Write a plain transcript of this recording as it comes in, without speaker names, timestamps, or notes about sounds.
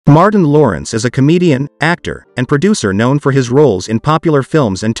Martin Lawrence is a comedian, actor, and producer known for his roles in popular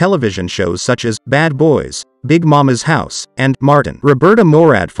films and television shows such as Bad Boys, Big Mama's House, and Martin. Roberta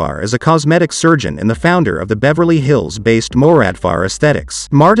Moradfar is a cosmetic surgeon and the founder of the Beverly Hills-based Moradfar Aesthetics.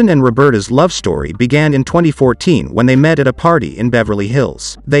 Martin and Roberta's love story began in 2014 when they met at a party in Beverly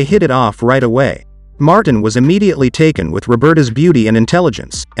Hills. They hit it off right away. Martin was immediately taken with Roberta's beauty and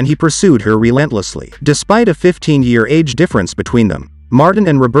intelligence, and he pursued her relentlessly. Despite a 15-year age difference between them, Martin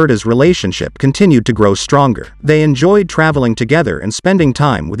and Roberta's relationship continued to grow stronger. They enjoyed traveling together and spending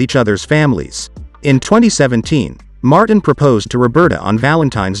time with each other's families. In 2017, Martin proposed to Roberta on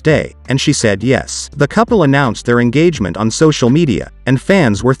Valentine's Day, and she said yes. The couple announced their engagement on social media, and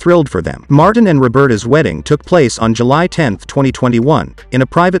fans were thrilled for them. Martin and Roberta's wedding took place on July 10, 2021, in a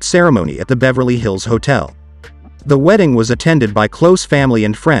private ceremony at the Beverly Hills Hotel. The wedding was attended by close family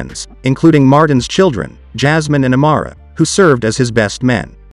and friends, including Martin's children, Jasmine and Amara, who served as his best men.